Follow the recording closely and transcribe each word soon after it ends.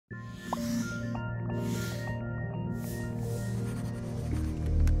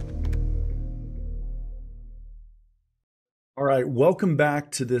right, welcome back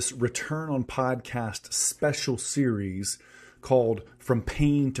to this Return on Podcast special series called From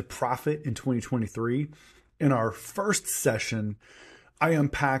Pain to Profit in 2023. In our first session, I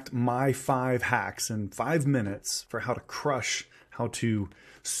unpacked my 5 hacks in 5 minutes for how to crush, how to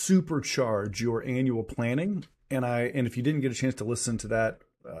supercharge your annual planning. And if you didn't get a chance to listen to that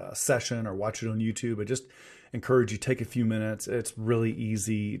session or watch it on YouTube, I just encourage you take a few minutes. It's really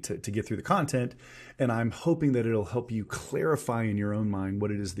easy to get through the content, and I'm hoping that it'll help you clarify in your own mind what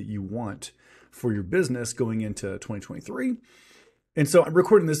it is that you want for your business going into 2023. And so I'm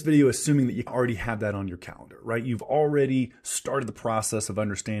recording this video assuming that you already have that on your calendar, right? You've already started the process of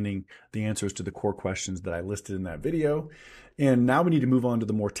understanding the answers to the core questions that I listed in that video. And now we need to move on to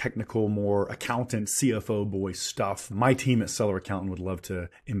the more technical, more accountant, CFO boy stuff my team at Seller Accountant would love to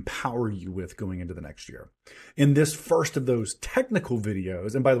empower you with going into the next year. In this first of those technical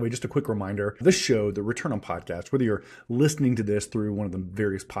videos, and by the way, just a quick reminder, this show, the Return on Podcast, whether you're listening to this through one of the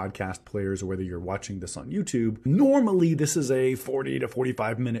various podcast players or whether you're watching this on YouTube, normally this is a 40 to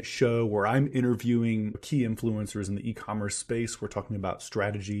 45 minute show where I'm interviewing key influencers in the e-commerce space. We're talking about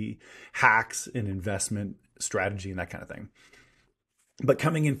strategy, hacks, and investment strategy and that kind of thing. But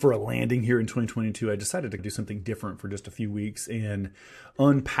coming in for a landing here in 2022, I decided to do something different for just a few weeks and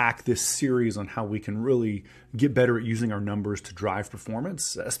unpack this series on how we can really get better at using our numbers to drive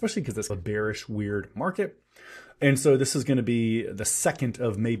performance, especially because it's a bearish, weird market. And so this is going to be the second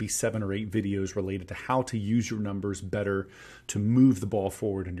of maybe 7 or 8 videos related to how to use your numbers better to move the ball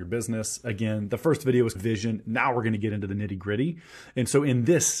forward in your business. Again, the first video was vision. Now we're going to get into the nitty gritty. And so in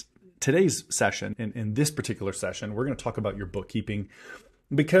today's session, in this particular session, we're going to talk about your bookkeeping,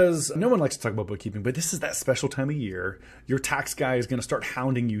 because no one likes to talk about bookkeeping, but this is that special time of year. Your tax guy is going to start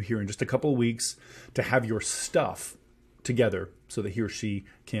hounding you here in just a couple of weeks to have your stuff together so that he or she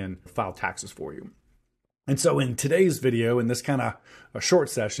can file taxes for you. And so in today's video, in this kind of a short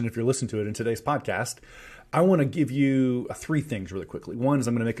session, if you're listening to it in today's podcast, I want to give you 3 things really quickly. One is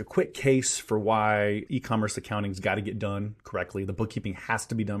I'm going to make a quick case for why e-commerce accounting's got to get done correctly. The bookkeeping has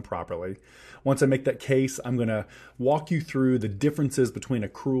to be done properly. Once I make that case, I'm going to walk you through the differences between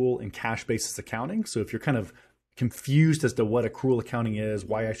accrual and cash basis accounting. So if you're kind of confused as to what accrual accounting is,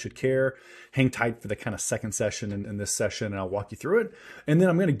 why I should care, hang tight for the kind of second session in this session, and I'll walk you through it. And then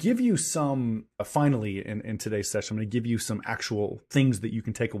I'm going to give you some, finally in today's session, I'm going to give you some actual things that you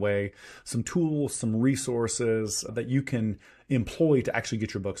can take away, some tools, some resources that you can employ to actually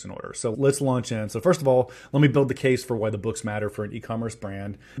get your books in order. So let's launch in. So first of all, let me build the case for why the books matter for an e-commerce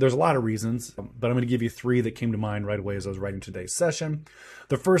brand. There's a lot of reasons, but I'm going to give you 3 that came to mind right away as I was writing today's session.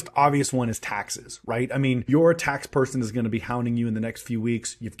 The first obvious one is taxes, right? I mean, your tax person is going to be hounding you in the next few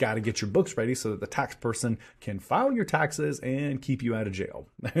weeks. You've got to get your books ready so that the tax person can file your taxes and keep you out of jail.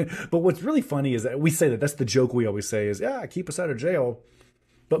 But what's really funny is that we say that's the joke we always say is, yeah, keep us out of jail.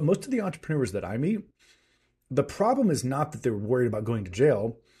 But most of the entrepreneurs that I meet, the problem is not that they're worried about going to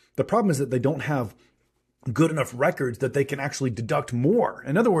jail. The problem is that they don't have good enough records that they can actually deduct more.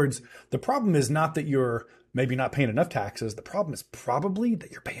 In other words, the problem is not that you're maybe not paying enough taxes. The problem is probably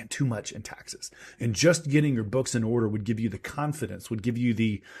that you're paying too much in taxes. And just getting your books in order would give you the confidence, would give you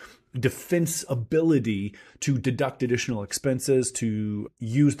the defense ability to deduct additional expenses, to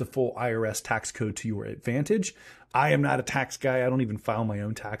use the full IRS tax code to your advantage. I am not a tax guy. I don't even file my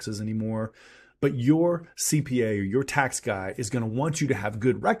own taxes anymore. But your CPA or your tax guy is going to want you to have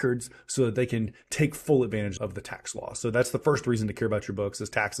good records so that they can take full advantage of the tax law. So that's the first reason to care about your books is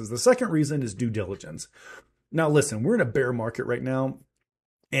taxes. The second reason is due diligence. Now, listen, we're in a bear market right now,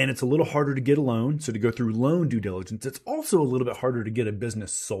 and it's a little harder to get a loan. So to go through loan due diligence, it's also a little bit harder to get a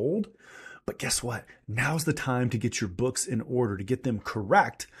business sold. But guess what? Now's the time to get your books in order, to get them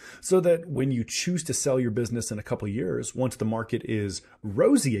correct so that when you choose to sell your business in a couple of years, once the market is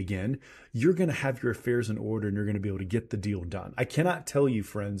rosy again, you're going to have your affairs in order and you're going to be able to get the deal done. I cannot tell you,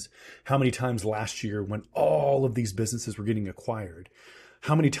 friends, how many times last year when all of these businesses were getting acquired,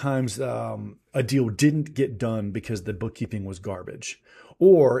 how many times a deal didn't get done because the bookkeeping was garbage.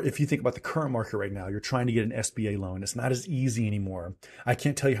 Or if you think about the current market right now, you're trying to get an SBA loan. It's not as easy anymore. I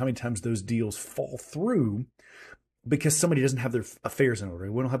can't tell you how many times those deals fall through because somebody doesn't have their affairs in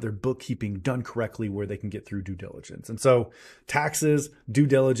order. We don't have their bookkeeping done correctly where they can get through due diligence. And so taxes, due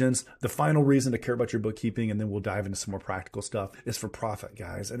diligence, the final reason to care about your bookkeeping, and then we'll dive into some more practical stuff, is for profit,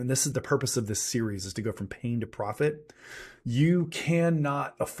 guys. And this is the purpose of this series, is to go from pain to profit. You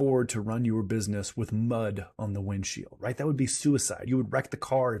cannot afford to run your business with mud on the windshield, right? That would be suicide. You would wreck the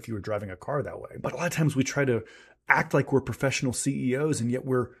car if you were driving a car that way. But a lot of times we try to act like we're professional CEOs, and yet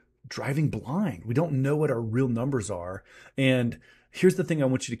we're driving blind. We don't know what our real numbers are. And here's the thing I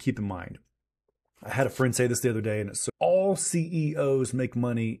want you to keep in mind. I had a friend say this the other day, and it's all CEOs make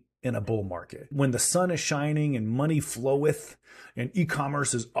money in a bull market. When the sun is shining and money floweth and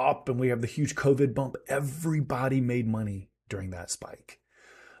e-commerce is up and we have the huge COVID bump, everybody made money during that spike.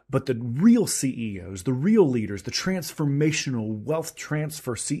 But the real CEOs, the real leaders, the transformational wealth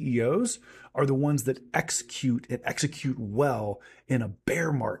transfer CEOs are the ones that execute well in a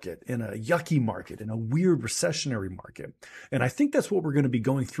bear market, in a yucky market, in a weird recessionary market. And I think that's what we're going to be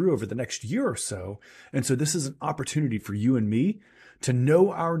going through over the next year or so. And so this is an opportunity for you and me to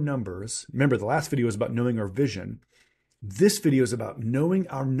know our numbers. Remember, the last video was about knowing our vision. This video is about knowing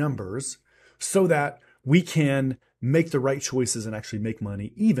our numbers so that we can make the right choices and actually make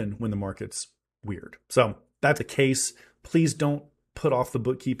money even when the market's weird. So that's the case. Please don't put off the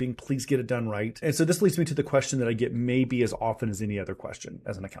bookkeeping. Please get it done right. And so this leads me to the question that I get maybe as often as any other question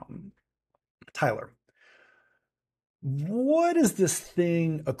as an accountant. Tyler, what is this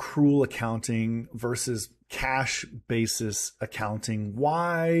thing, accrual accounting versus cash basis accounting?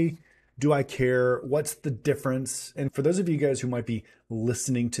 Why do I care? What's the difference? And for those of you guys who might be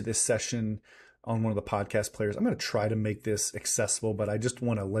listening to this session on one of the podcast players, I'm going to try to make this accessible, but I just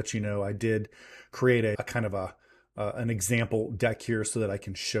want to let you know I did create a kind of an example deck here so that I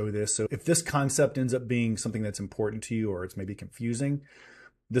can show this. So if this concept ends up being something that's important to you or it's maybe confusing,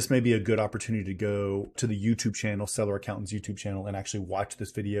 this may be a good opportunity to go to the YouTube channel, Seller Accountants YouTube channel, and actually watch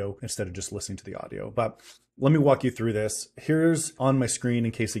this video instead of just listening to the audio. But let me walk you through this. Here's on my screen,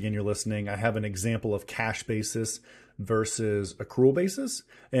 in case again you're listening, I have an example of cash basis versus accrual basis.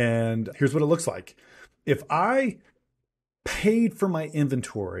 And here's what it looks like. If I paid for my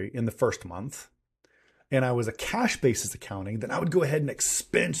inventory in the first month and I was a cash basis accounting, then I would go ahead and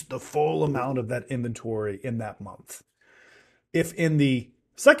expense the full amount of that inventory in that month. If in the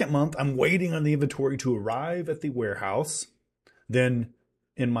second month I'm waiting on the inventory to arrive at the warehouse, then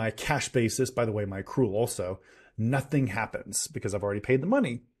in my cash basis, by the way, my accrual also, nothing happens because I've already paid the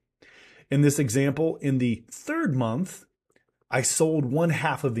money. In this example, in the third month, I sold one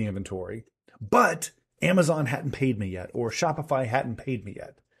half of the inventory, but Amazon hadn't paid me yet, or Shopify hadn't paid me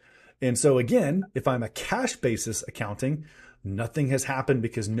yet. And so again, if I'm a cash basis accounting, nothing has happened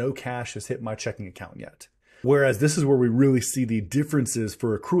because no cash has hit my checking account yet. Whereas this is where we really see the differences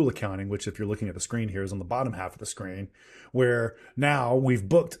for accrual accounting, which if you're looking at the screen here is on the bottom half of the screen, where now we've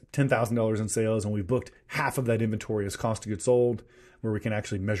booked $10,000 in sales and we've booked half of that inventory as cost of goods sold, where we can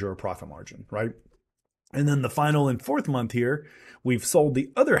actually measure a profit margin, right? And then the final and fourth month here, we've sold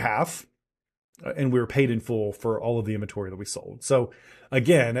the other half and we were paid in full for all of the inventory that we sold. So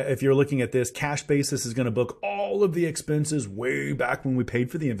again, if you're looking at this, cash basis is going to book all of the expenses way back when we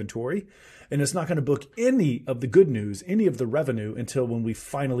paid for the inventory. And it's not going to book any of the good news, any of the revenue until when we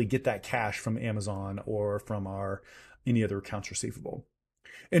finally get that cash from Amazon or from any other accounts receivable.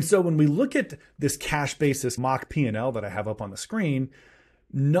 And so when we look at this cash basis mock P&L that I have up on the screen,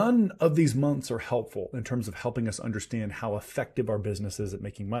 none of these months are helpful in terms of helping us understand how effective our business is at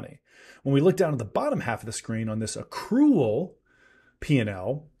making money. When we look down at the bottom half of the screen on this accrual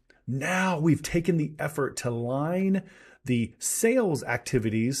P&L, now we've taken the effort to line the sales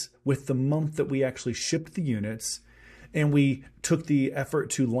activities with the month that we actually shipped the units. And we took the effort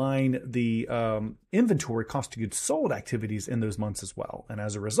to line the inventory cost of goods sold activities in those months as well. And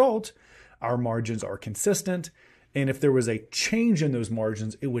as a result, our margins are consistent. And if there was a change in those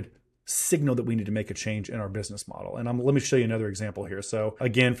margins, it would signal that we need to make a change in our business model. And let me show you another example here. So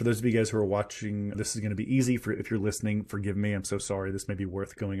again, for those of you guys who are watching, this is going to be easy. If you're listening, forgive me. I'm so sorry. This may be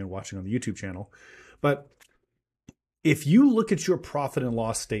worth going and watching on the YouTube channel. But if you look at your profit and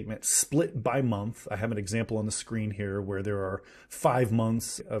loss statement split by month, I have an example on the screen here where there are 5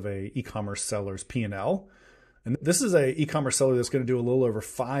 months of a e-commerce seller's P&L. And this is a e-commerce seller that's going to do a little over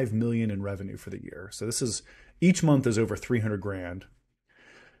 5 million in revenue for the year. So each month is over 300 grand.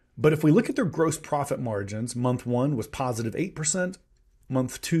 But if we look at their gross profit margins, month 1 was positive 8%,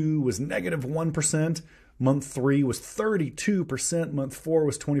 month 2 was negative 1%, month 3 was 32%, month 4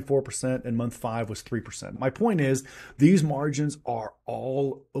 was 24%, and month 5 was 3%. My point is, these margins are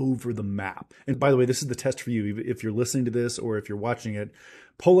all over the map. And by the way, this is the test for you. If you're listening to this or if you're watching it,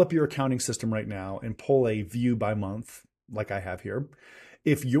 pull up your accounting system right now and pull a view by month like I have here.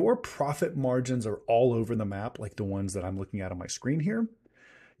 If your profit margins are all over the map, like the ones that I'm looking at on my screen here,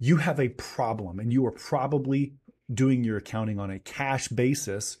 you have a problem, and you are probably doing your accounting on a cash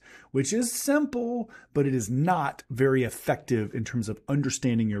basis, which is simple, but it is not very effective in terms of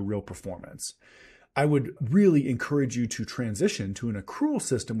understanding your real performance. I would really encourage you to transition to an accrual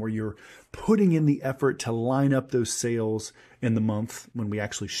system where you're putting in the effort to line up those sales in the month when we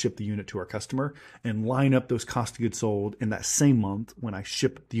actually ship the unit to our customer, and line up those cost of goods sold in that same month when I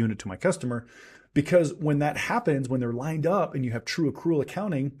ship the unit to my customer. Because when that happens, when they're lined up and you have true accrual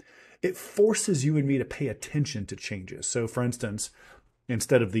accounting, it forces you and me to pay attention to changes. So for instance,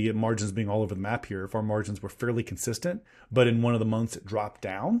 instead of the margins being all over the map here, if our margins were fairly consistent, but in one of the months it dropped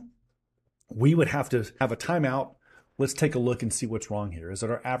down, we would have to have a timeout. Let's take a look and see what's wrong here. Is it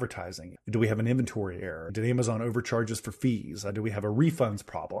our advertising? Do we have an inventory error? Did Amazon overcharge us for fees? Do we have a refunds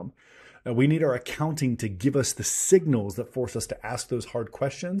problem? We need our accounting to give us the signals that force us to ask those hard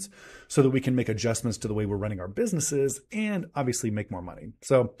questions so that we can make adjustments to the way we're running our businesses and obviously make more money.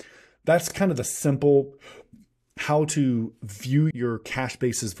 So that's kind of the simple how to view your cash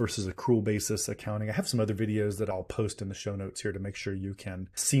basis versus accrual basis accounting. I have some other videos that I'll post in the show notes here to make sure you can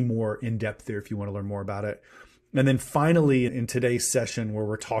see more in depth there if you want to learn more about it. And then finally, in today's session where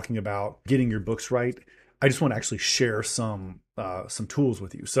we're talking about getting your books right, I just want to actually share some tools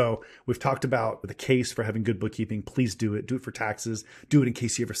with you. So we've talked about the case for having good bookkeeping. Please do it. Do it for taxes. Do it in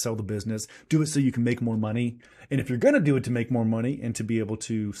case you ever sell the business. Do it so you can make more money. And if you're going to do it to make more money and to be able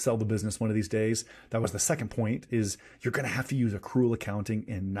to sell the business one of these days, that was the second point, is you're going to have to use accrual accounting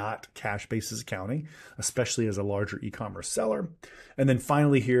and not cash basis accounting, especially as a larger e-commerce seller. And then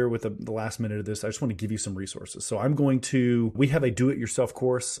finally here with the last minute of this, I just want to give you some resources. So we have a do-it-yourself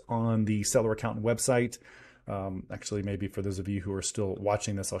course on the Seller Accountant website. Actually, maybe for those of you who are still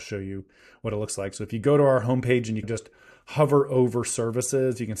watching this, I'll show you what it looks like. So if you go to our homepage and you just hover over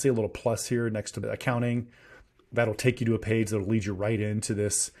services, you can see a little plus here next to the accounting. That'll take you to a page that'll lead you right into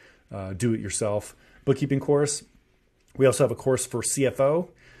this do-it-yourself bookkeeping course. We also have a course for CFO.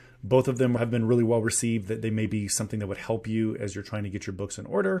 Both of them have been really well received, that they may be something that would help you as you're trying to get your books in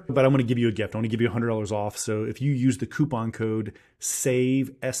order. But I'm going to give you a gift. I want to give you $100 off. So if you use the coupon code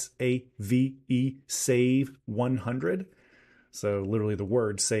SAVE, S-A-V-E, SAVE 100, so literally the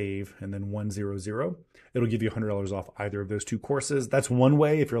word save and then 100, it'll give you $100 off either of those two courses. That's one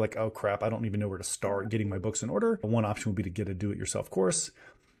way if you're like, oh crap, I don't even know where to start getting my books in order. One option would be to get a do-it-yourself course.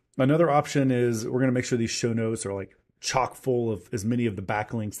 Another option is we're going to make sure these show notes are like chock full of as many of the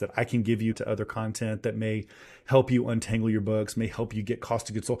backlinks that I can give you to other content that may help you untangle your books, may help you get cost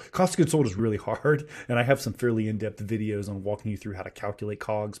of goods sold. Cost of goods sold is really hard. And I have some fairly in-depth videos on walking you through how to calculate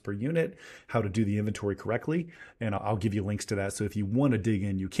COGS per unit, how to do the inventory correctly. And I'll give you links to that. So if you want to dig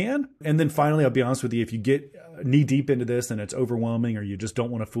in, you can. And then finally, I'll be honest with you, if you get knee deep into this and it's overwhelming or you just don't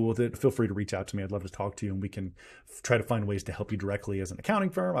want to fool with it, feel free to reach out to me. I'd love to talk to you and we can try to find ways to help you directly as an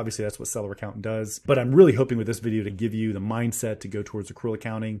accounting firm. Obviously, that's what Seller Accountant does. But I'm really hoping with this video to give you the mindset to go towards accrual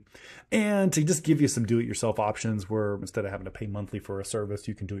accounting and to just give you some do-it-yourself options where instead of having to pay monthly for a service,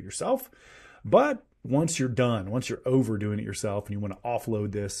 you can do it yourself. But once you're done, once you're over doing it yourself and you want to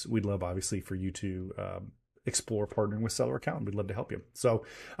offload this, we'd love obviously for you to explore partnering with Seller Accountant. We'd love to help you. So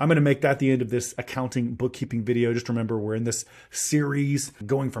I'm going to make that the end of this accounting bookkeeping video. Just remember, we're in this series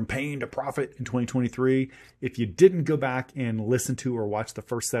going from pain to profit in 2023. If you didn't go back and listen to or watch the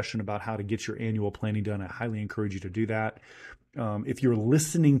first session about how to get your annual planning done, I highly encourage you to do that. If you're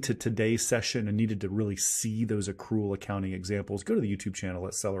listening to today's session and needed to really see those accrual accounting examples, go to the YouTube channel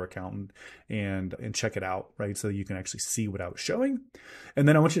at Seller Accountant and check it out, right? So you can actually see what I was showing. And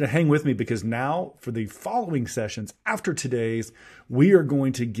then I want you to hang with me because now for the following sessions after today's, we are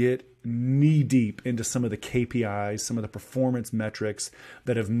going to get knee deep into some of the KPIs, some of the performance metrics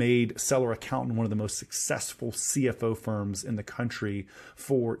that have made Seller Accountant one of the most successful CFO firms in the country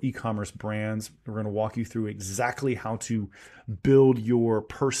for e-commerce brands. We're going to walk you through exactly how to build your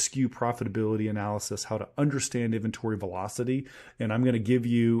per SKU profitability analysis, how to understand inventory velocity. And I'm going to give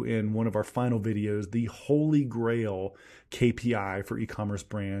you in one of our final videos, the holy grail KPI for e-commerce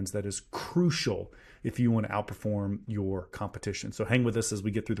brands that is crucial if you want to outperform your competition. So hang with us as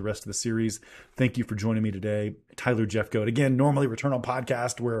we get through the rest of the series. Thank you for joining me today. Tyler Jefcoat. Again, normally Return on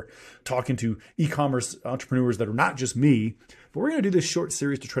Podcast, we're talking to e-commerce entrepreneurs that are not just me, but we're going to do this short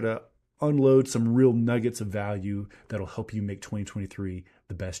series to try to unload some real nuggets of value that'll help you make 2023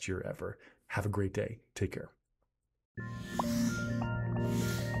 the best year ever. Have a great day. Take care.